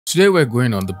Today we're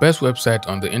going on the best website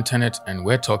on the internet and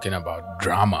we're talking about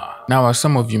drama. Now, as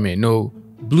some of you may know,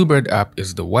 Bluebird app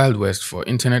is the Wild West for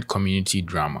internet community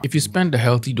drama. If you spend a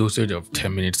healthy dosage of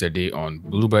 10 minutes a day on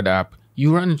Bluebird app,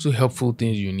 you run into helpful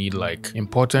things you need, like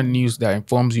important news that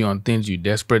informs you on things you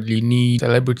desperately need,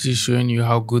 celebrities showing you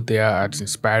how good they are at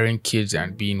inspiring kids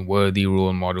and being worthy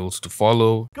role models to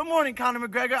follow. Good morning, Conor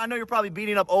McGregor. I know you're probably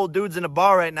beating up old dudes in a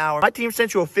bar right now. My team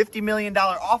sent you a $50 million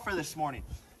offer this morning.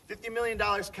 $50 million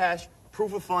cash,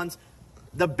 proof of funds,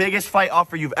 the biggest fight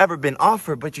offer you've ever been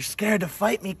offered, but you're scared to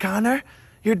fight me, Conor.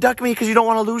 You're ducking me because you don't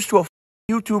want to lose to a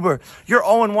YouTuber. You're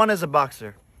 0-1 as a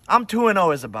boxer. I'm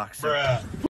 2-0 as a boxer. Bruh.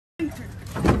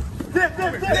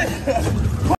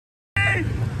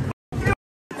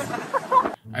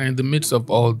 And in the midst of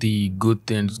all the good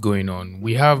things going on,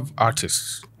 we have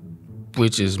artists,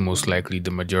 which is most likely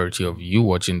the majority of you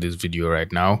watching this video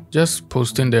right now, just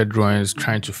posting their drawings,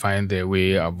 trying to find their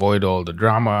way, avoid all the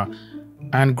drama,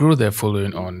 and grow their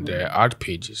following on their art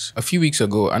pages. A few weeks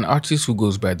ago, an artist who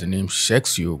goes by the name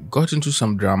Shexyo got into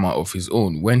some drama of his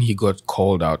own when he got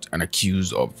called out and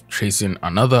accused of tracing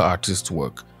another artist's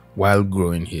work while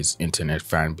growing his internet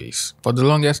fan base. For the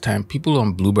longest time, people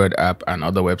on Bluebird app and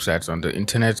other websites on the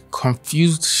internet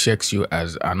confused Shexyo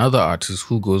as another artist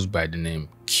who goes by the name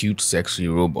Cute Sexy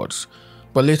Robots.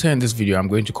 But later in this video, I'm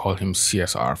going to call him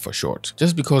CSR for short,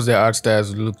 just because their art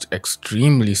styles looked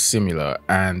extremely similar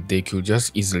and they could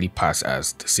just easily pass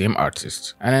as the same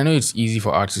artist. And I know it's easy for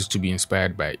artists to be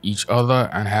inspired by each other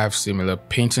and have similar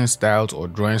painting styles or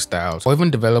drawing styles, or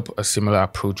even develop a similar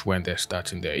approach when they're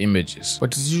starting their images.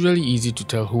 But it's usually easy to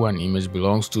tell who an image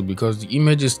belongs to because the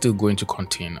image is still going to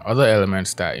contain other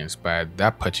elements that inspired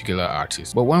that particular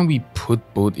artist. But when we put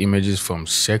both images from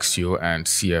Shexyo and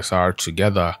CSR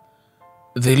together,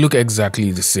 they look exactly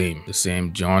the same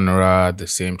genre, the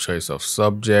same choice of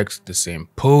subjects, the same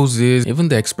poses, even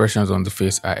the expressions on the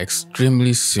face are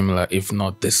extremely similar if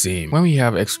not the same. When we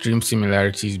have extreme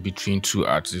similarities between two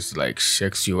artists like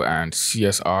Shexyo and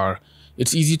CSR,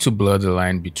 it's easy to blur the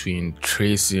line between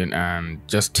tracing and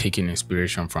just taking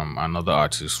inspiration from another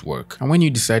artist's work. And when you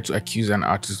decide to accuse an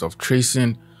artist of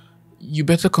tracing, you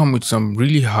better come with some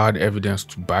really hard evidence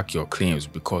to back your claims,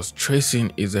 because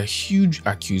tracing is a huge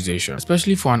accusation,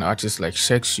 especially for an artist like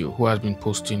Shexyo, who has been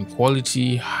posting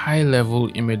quality,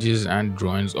 high-level images and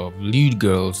drawings of lewd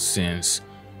girls since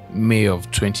May of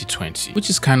 2020, which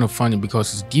is kind of funny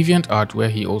because it's deviant art where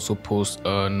he also posts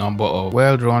a number of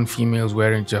well-drawn females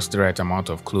wearing just the right amount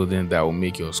of clothing that will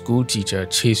make your school teacher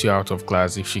chase you out of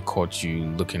class if she caught you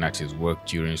looking at his work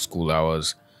during school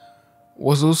hours,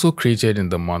 was also created in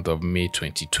the month of May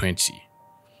 2020.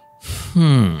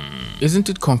 Isn't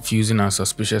it confusing and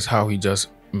suspicious how he just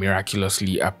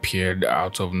miraculously appeared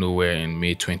out of nowhere in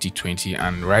May 2020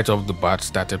 and right off the bat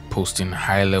started posting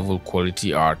high-level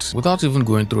quality art without even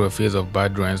going through a phase of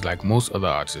bad drawings like most other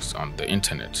artists on the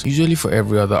internet? Usually for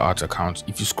every other art account,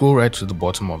 if you scroll right to the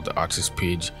bottom of the artist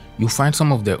page, you'll find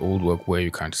some of their old work where you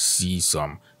can see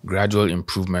some gradual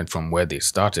improvement from where they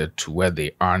started to where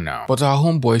they are now. But our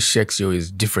homeboy Shexyo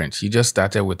is different. He just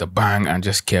started with a bang and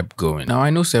just kept going. Now I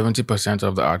know 70%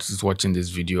 of the artists watching this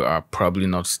video are probably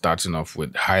not starting off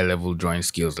with high-level drawing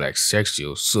skills like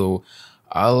Shexyo, so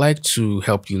I'd like to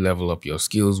help you level up your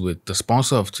skills with the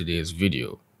sponsor of today's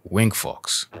video,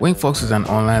 Wingfox. Wingfox is an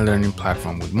online learning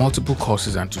platform with multiple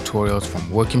courses and tutorials from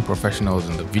working professionals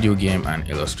in the video game and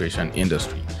illustration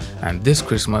industry. And this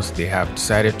Christmas, they have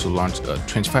decided to launch a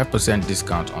 25%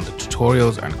 discount on the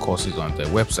tutorials and courses on their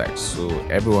website, so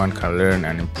everyone can learn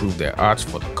and improve their arts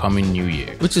for the coming new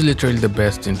year, which is literally the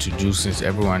best thing to do since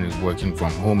everyone is working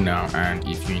from home now, and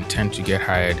if you intend to get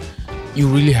hired, you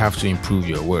really have to improve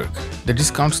your work. The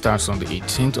discount starts on the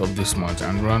 18th of this month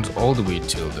and runs all the way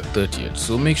till the 30th,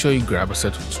 so make sure you grab a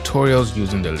set of tutorials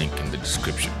using the link in the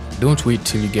description. Don't wait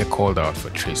till you get called out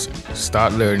for tracing.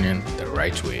 Start learning the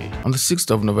right way. On the 6th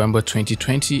of November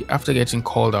 2020, after getting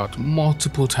called out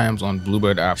multiple times on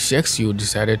Bluebird app, Shexyo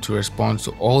decided to respond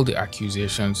to all the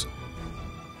accusations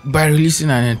by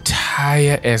releasing an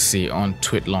entire essay on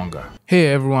TwitLonger. Hey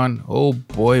everyone, oh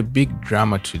boy, big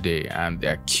drama today, and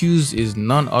the accused is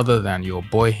none other than your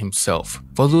boy himself.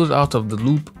 For those out of the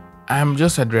loop, I'm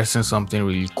just addressing something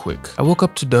really quick. I woke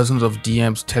up to dozens of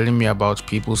DMs telling me about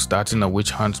people starting a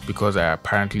witch hunt because I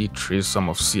apparently traced some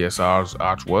of CSR's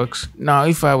artworks. Now,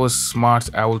 if I was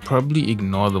smart, I would probably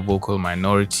ignore the vocal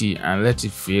minority and let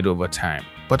it fade over time.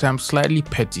 But I'm slightly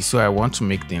petty, so I want to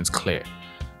make things clear.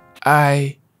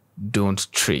 I don't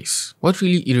trace. What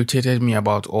really irritated me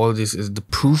about all this is the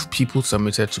proof people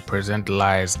submitted to present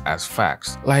lies as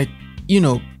facts. Like, you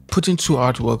know, putting two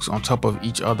artworks on top of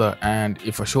each other, and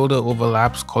if a shoulder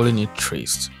overlaps, calling it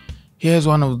traced. Here's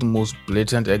one of the most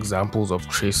blatant examples of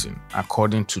tracing,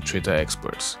 according to Twitter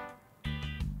experts.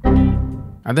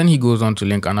 And then he goes on to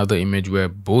link another image where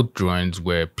both drawings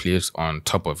were placed on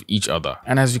top of each other.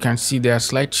 And as you can see, there are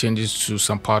slight changes to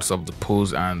some parts of the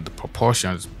pose and the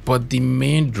proportions, but the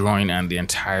main drawing and the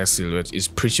entire silhouette is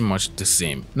pretty much the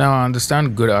same. Now, I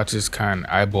understand good artists can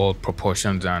eyeball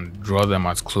proportions and draw them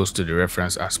as close to the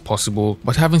reference as possible,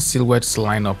 but having silhouettes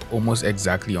line up almost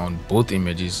exactly on both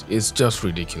images is just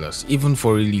ridiculous, even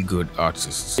for really good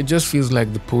artists. It just feels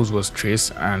like the pose was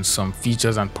traced and some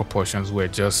features and proportions were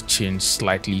just changed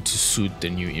slightly to suit the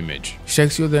new image.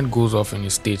 Shexyo then goes off in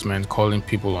his statement calling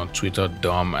people on Twitter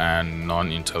dumb and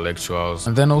non-intellectuals,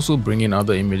 and then also bringing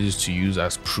other images to use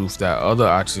as proof that other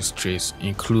artists trace,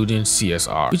 including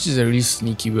CSR, which is a really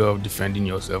sneaky way of defending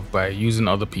yourself by using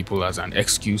other people as an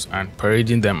excuse and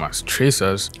parading them as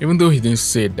tracers, even though he didn't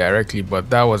say it directly, but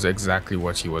that was exactly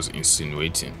what he was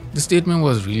insinuating. The statement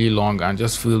was really long and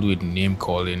just filled with name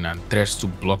calling and threats to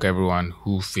block everyone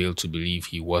who failed to believe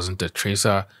he wasn't a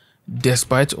tracer,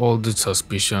 despite all the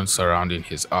suspicions surrounding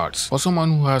his art. For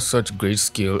someone who has such great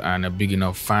skill and a big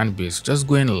enough fan base, just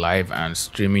going live and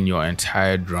streaming your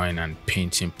entire drawing and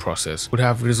painting process would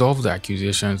have resolved the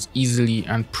accusations easily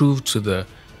and proved to the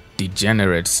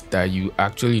degenerates that you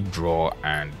actually draw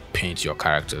and paint your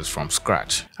characters from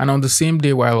scratch. And on the same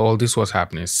day while all this was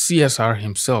happening, CSR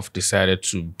himself decided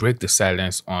to break the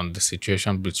silence on the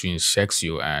situation between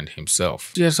Shexyo and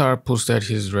himself. CSR posted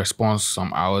his response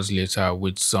some hours later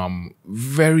with some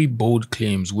very bold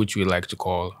claims which we like to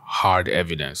call hard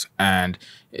evidence, and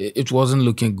it wasn't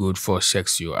looking good for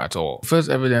Shexyo at all. The first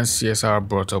evidence CSR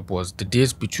brought up was the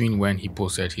dates between when he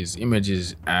posted his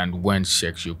images and when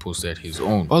Shexyo posted his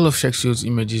own. All of Shexyo's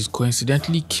images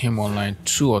coincidentally came online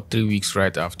 2 or 3 weeks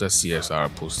right after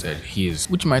CSR posted his,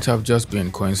 which might have just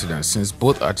been coincidence since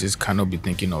both artists cannot be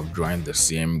thinking of drawing the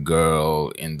same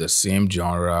girl in the same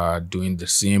genre, doing the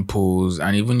same pose,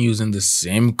 and even using the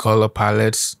same color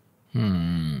palettes.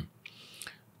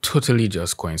 Totally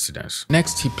just coincidence.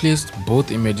 Next, he placed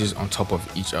both images on top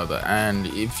of each other, and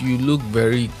if you look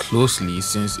very closely,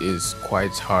 since it's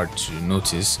quite hard to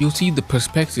notice, you'll see the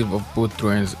perspective of both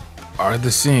drawings are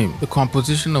the same. The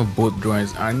composition of both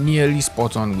drawings are nearly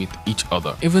spot on with each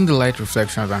other. Even the light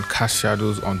reflections and cast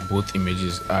shadows on both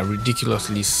images are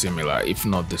ridiculously similar, if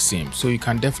not the same, so you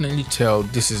can definitely tell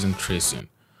this isn't tracing.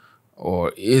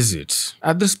 Or is it?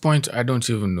 At this point, I don't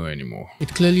even know anymore.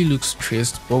 It clearly looks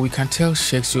traced, but we can tell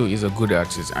Shexyo is a good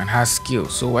artist and has skill,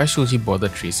 so why should he bother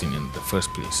tracing in the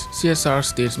first place? CSR's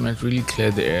statement really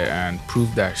cleared the air and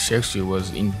proved that Shexyo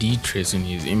was indeed tracing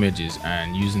his images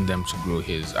and using them to grow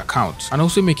his account, and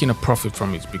also making a profit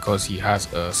from it because he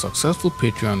has a successful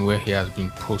Patreon where he has been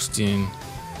posting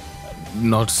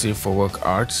not safe for work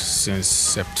art since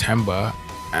September,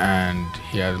 and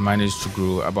he has managed to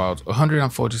grow about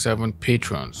 147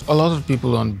 patrons. A lot of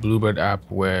people on Bluebird app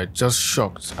were just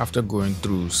shocked after going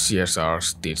through CSR's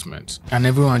statement, and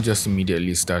everyone just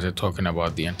immediately started talking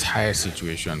about the entire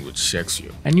situation with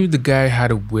Shexyo. I knew the guy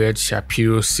had a weird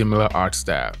Shapiro similar art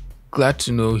style. Glad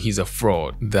to know he's a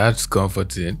fraud. That's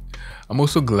comforting. I'm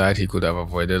also glad he could have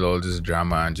avoided all this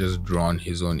drama and just drawn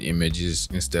his own images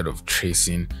instead of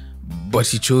tracing, but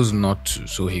he chose not to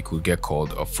so he could get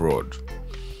called a fraud.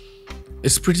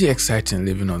 It's pretty exciting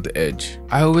living on the edge.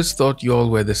 I always thought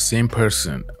y'all were the same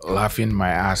person, laughing my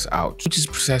ass out, which is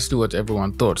precisely what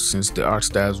everyone thought since the art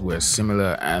styles were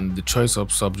similar and the choice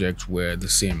of subjects were the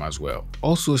same as well.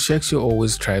 Also, Shexyo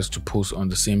always tries to post on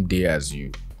the same day as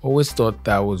you. Always thought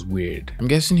that was weird. I'm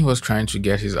guessing he was trying to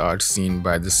get his art seen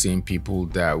by the same people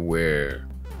that were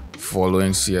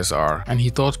following CSR, and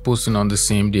he thought posting on the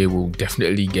same day will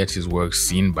definitely get his work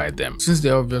seen by them. Since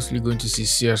they're obviously going to see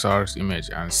CSR's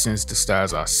image, and since the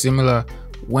styles are similar,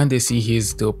 when they see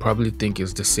his, they'll probably think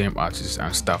it's the same artist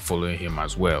and start following him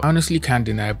as well. I honestly can't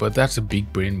deny, but that's a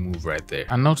big brain move right there.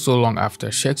 And not so long after,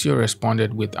 Shexyo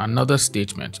responded with another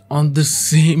statement on the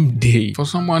same day. For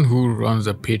someone who runs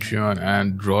a Patreon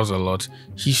and draws a lot,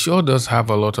 he sure does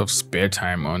have a lot of spare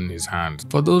time on his hands.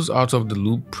 For those out of the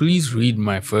loop, please read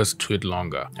my first tweet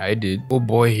longer. I did. Oh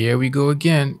boy, here we go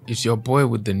again. It's your boy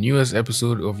with the newest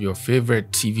episode of your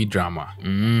favorite TV drama.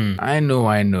 I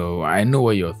know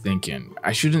what you're thinking.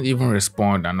 I shouldn't even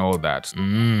respond and all that.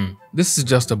 This is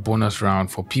just a bonus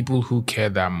round for people who care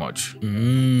that much.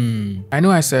 I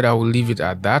know I said I will leave it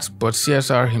at that, but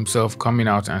CSR himself coming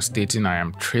out and stating I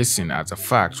am tracing as a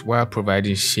fact while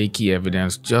providing shaky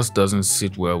evidence just doesn't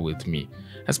sit well with me.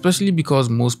 Especially because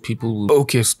most people will—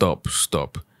 Okay, stop.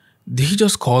 Did he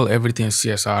just call everything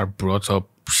CSR brought up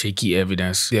shaky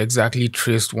evidence. They exactly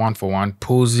traced one-for-one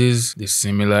poses, the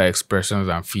similar expressions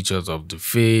and features of the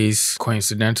face,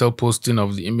 coincidental posting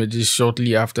of the images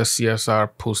shortly after CSR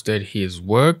posted his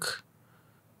work.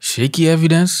 Shaky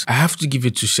evidence? I have to give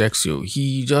it to Shexyo.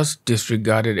 He just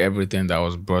disregarded everything that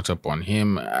was brought up on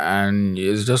him and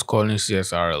is just calling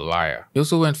CSR a liar. He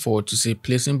also went forward to say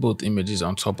placing both images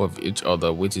on top of each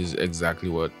other, which is exactly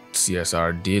what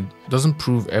CSR did, doesn't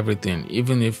prove everything,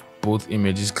 even if both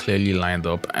images clearly lined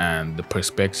up and the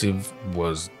perspective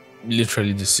was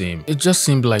literally the same. It just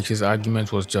seemed like his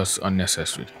argument was just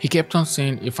unnecessary. He kept on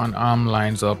saying if an arm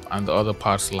lines up and the other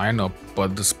parts line up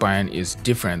but the spine is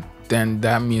different, then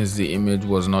that means the image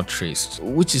was not traced,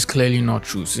 which is clearly not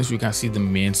true since we can see the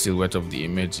main silhouette of the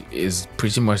image is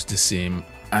pretty much the same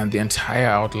and the entire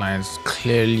outlines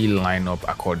clearly line up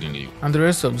accordingly. And the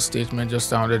rest of the statement just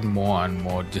sounded more and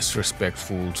more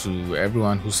disrespectful to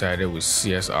everyone who sided with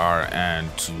CSR and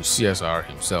to CSR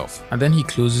himself. And then he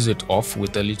closes it off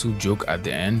with a little joke at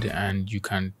the end, and you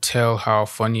can tell how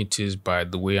funny it is by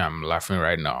the way I'm laughing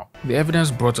right now. The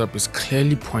evidence brought up is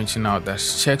clearly pointing out that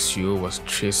Shexyo was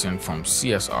tracing from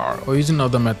CSR or using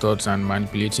other methods and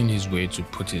manipulating his way to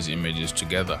put his images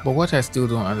together. But what I still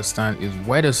don't understand is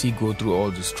why does he go through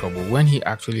all this trouble when he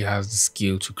actually has the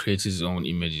skill to create his own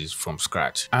images from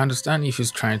scratch? I understand if he's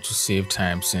trying to save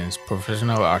time since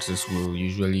professional artists will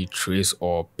usually trace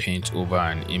or paint over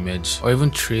an image or even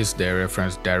trace their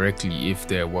reference directly if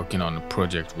they're working on a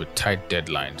project with tight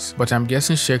deadlines. But I'm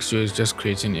guessing Shexyo is just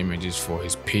creating images for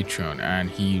his Patreon and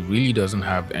he really doesn't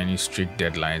have any strict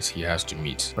deadlines he has to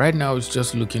meet. Right now it's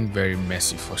just looking very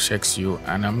messy for Shexyo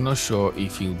and I'm not sure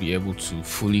if he'll be able to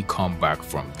fully come back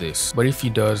from this. But if he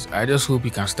does, I just hope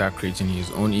he can start creating his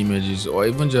own images or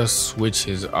even just switch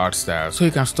his art style so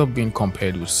he can stop being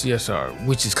compared with CSR,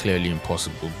 which is clearly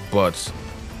impossible, but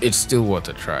it's still worth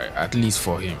a try, at least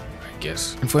for him, I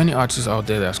guess. And for any artist out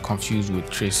there that's confused with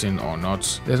tracing or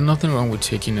not, there's nothing wrong with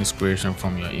taking inspiration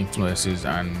from your influences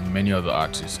and many other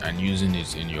artists and using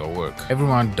it in your work.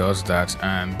 Everyone does that,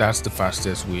 and that's the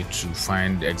fastest way to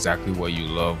find exactly what you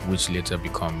love, which later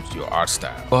becomes your art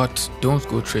style. But don't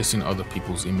go tracing other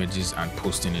people's images and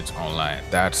posting it online.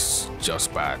 That's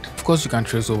just bad. Of course, you can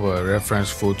trace over a reference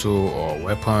photo or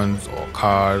weapons or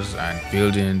cars and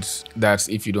buildings. That's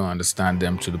if you don't understand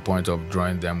them to the point of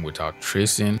drawing them without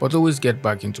tracing, but always get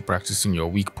back into practicing your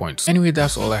weak points. Anyway,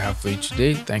 that's all I have for you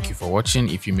today. Thank you for watching.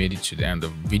 If you made it to the end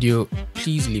of the video,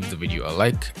 please leave the video a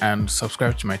like and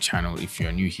subscribe to my channel if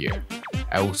you're new here.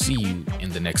 I will see you in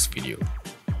the next video.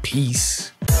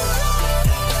 Peace.